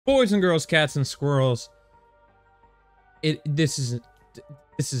Boys and girls, cats and squirrels. This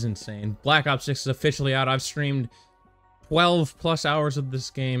is insane. Black Ops 6 is officially out. I've streamed 12 plus hours of this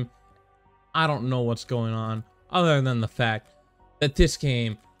game. I don't know what's going on other than the fact that this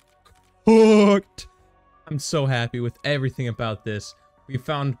game hooked. I'm so happy with everything about this. We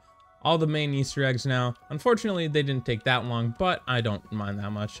found all the main Easter eggs now. Unfortunately, they didn't take that long, but I don't mind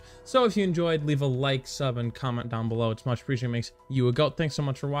that much. So if you enjoyed, leave a like, sub, and comment down below. It's much appreciated. It makes you a goat. Thanks so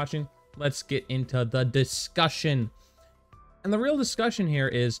much for watching. Let's get into the discussion. And the real discussion here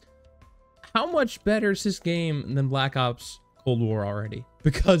is, how much better is this game than Black Ops Cold War already?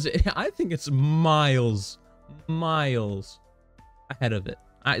 Because I think it's miles ahead of it.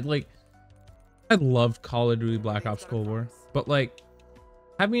 I loved Call of Duty Black Ops Cold War, but like,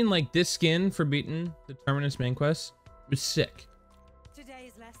 having like this skin for beating the Terminus main quest was sick.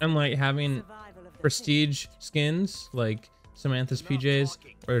 And like having prestige skins like Samantha's PJs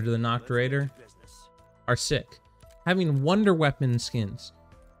or the Nocturator are sick. Having Wonder Weapon skins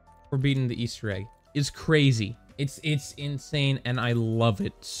for beating the Easter egg is crazy. It's insane, and I love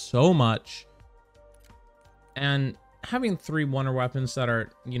it so much. And having 3 Wonder Weapons that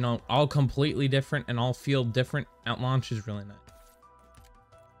are, you know, all completely different and all feel different at launch is really nice.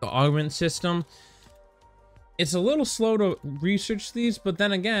 The augment system, it's a little slow to research these, but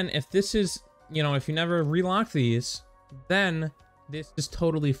then again, if this is, you know, if you never relock these, then this is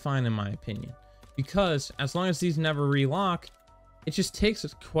totally fine in my opinion. Because as long as these never relock, it just takes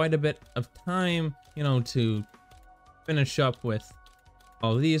quite a bit of time, you know, to finish up with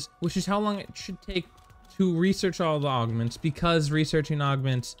all of these, which is how long it should take to research all the augments. Because researching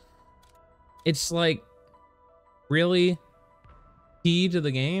augments, it's like really key to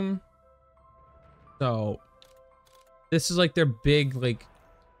the game. So this is like their big, like,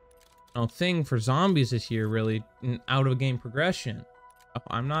 you know, thing for zombies this year, really, out of game progression.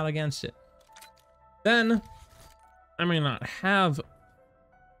 I'm not against it. Then I may not have,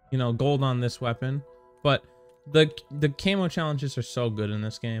 you know, gold on this weapon, but the camo challenges are so good in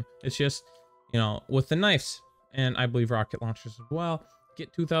this game. It's just, you know, with the knives and I believe rocket launchers as well,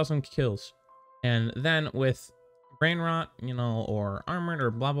 get 2,000 kills, and then with brain rot, you know, or armored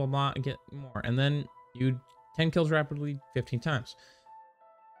or blah blah blah, get more, and then you 10 kills rapidly 15 times,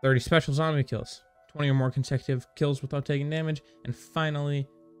 30 special zombie kills, 20 or more consecutive kills without taking damage, and finally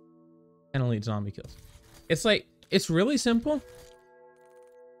 10 elite zombie kills. It's like, it's really simple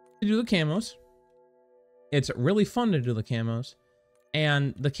to do the camos. It's really fun to do the camos,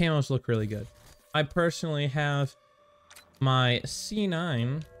 and the camos look really good. I personally have my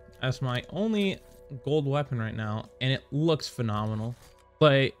C9 as my only gold weapon right now, and it looks phenomenal.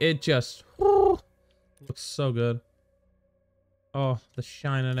 Like, it just looks so good. Oh, the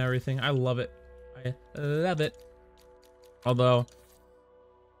shine and everything. I love it. I love it. Although,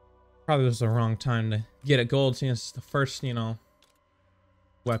 probably was the wrong time to get it gold, since it's the first, you know,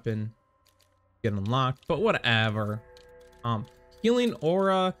 weapon get unlocked, but whatever. Healing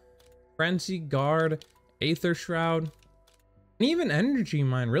Aura, Frenzy Guard, Aether Shroud, and even Energy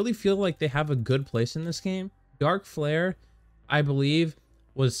Mine really feel like they have a good place in this game. Dark Flare, I believe,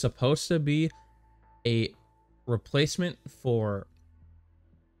 was supposed to be a replacement for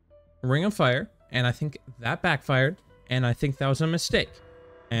Ring of Fire, and I think that backfired, and I think that was a mistake.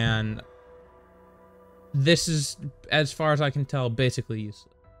 And this is, as far as I can tell, basically useless.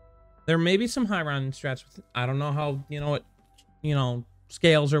 There may be some high round strats with it. I don't know how, you know, it, you know,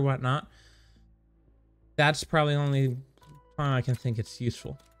 scales or whatnot. That's probably the only time I can think it's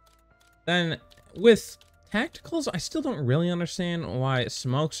useful. Then with tacticals, I still don't really understand why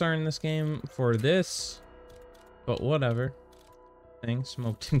smokes are in this game for this, but whatever. Thing,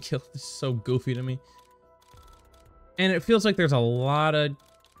 smoke didn't kill. This is so goofy to me. And it feels like there's a lot of, you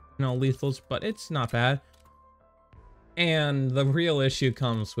know, lethals, but it's not bad. And the real issue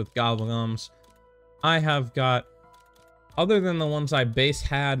comes with gobblegums. I have got, other than the ones I base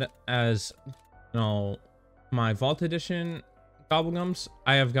had as, you know, my Vault Edition gobblegums,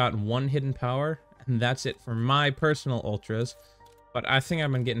 I have got 1 hidden power, and that's it for my personal ultras. But I think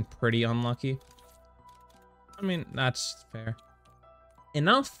I've been getting pretty unlucky. I mean, that's fair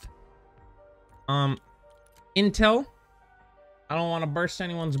enough. Intel, I don't want to burst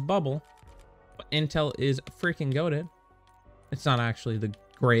anyone's bubble, but Intel is freaking goated. It's not actually the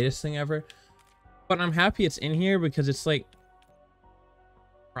greatest thing ever, but I'm happy it's in here, because it's like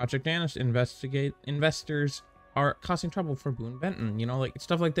Project Annis investors are causing trouble for Boone Benton, you know, like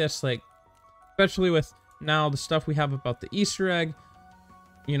stuff like this, like especially with now the stuff we have about the Easter egg.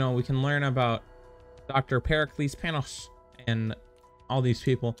 You know, we can learn about Dr. Pericles Panos and all these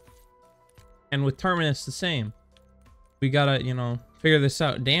people. And with Terminus, the same. We gotta, you know, figure this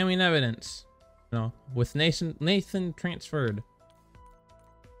out. Damning evidence, you know, with Nathan transferred,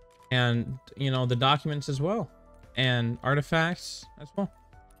 and you know the documents as well, and artifacts as well.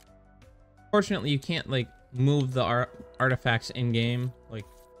 Fortunately, you can't like move the artifacts in game like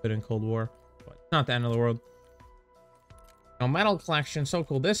put in Cold War, but it's not the end of the world. You know, metal collection, so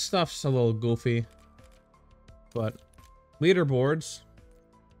cool. This stuff's a little goofy, but leaderboards,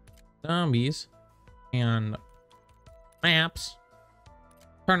 zombies, and maps.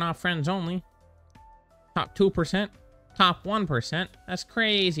 Turn off friends only. Top 2%, top 1%. That's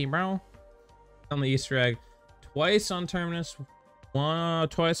crazy, bro. On the Easter egg, twice on Terminus,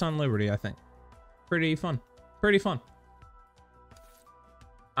 twice on Liberty, I think. Pretty fun. Pretty fun.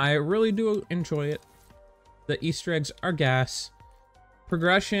 I really do enjoy it. The Easter eggs are gas.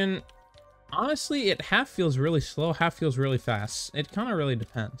 Progression, honestly, it half feels really slow, half feels really fast. It kind of really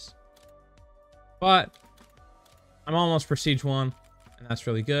depends. But I'm almost Prestige 1, and that's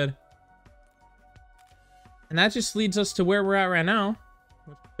really good. And that just leads us to where we're at right now.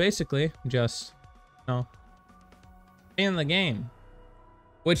 Which basically just, you know, in the game.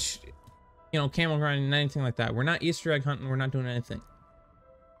 Which, you know, camel grinding and anything like that. We're not Easter egg hunting, we're not doing anything.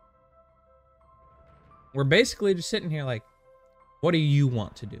 We're basically just sitting here like, what do you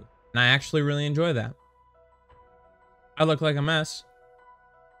want to do? And I actually really enjoy that. I look like a mess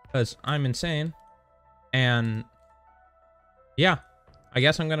because I'm insane. And yeah, I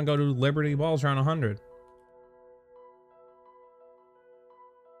guess I'm going to go to Liberty Balls around 100.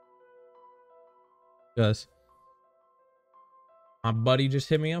 Because my buddy just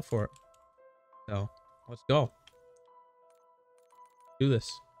hit me up for it. So let's go. Do this.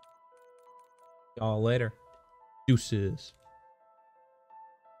 Y'all later. Deuces.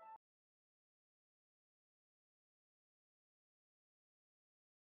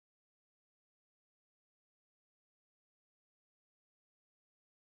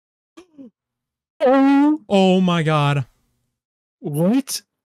 Oh my god. What?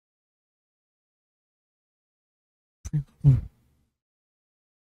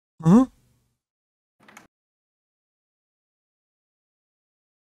 Huh?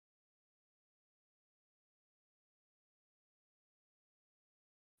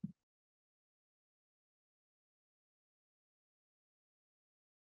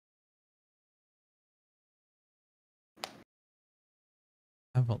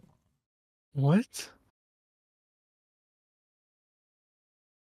 What?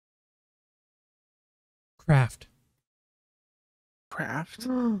 Craft. Craft?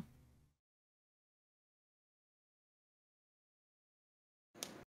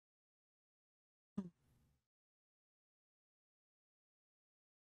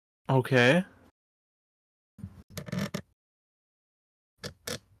 Okay.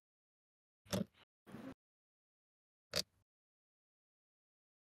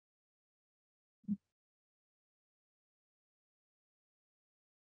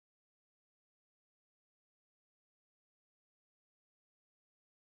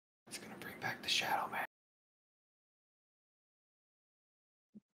 It's gonna bring back the Shadow Man.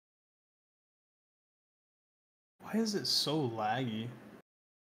 Why is it so laggy?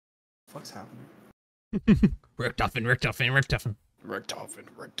 What's happening? Richtofen. Richtofen.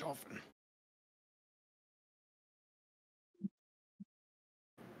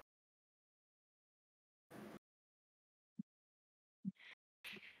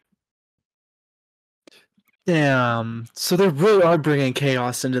 Damn. So they really are bringing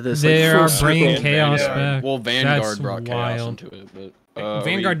chaos into this. They like, are full bringing circle. chaos Vanguard. back. Well, Vanguard That's brought chaos wild. into it, but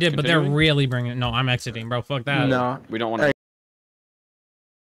Vanguard did, but they're really bringing it. No, I'm exiting, bro. Fuck that. No. We don't want to.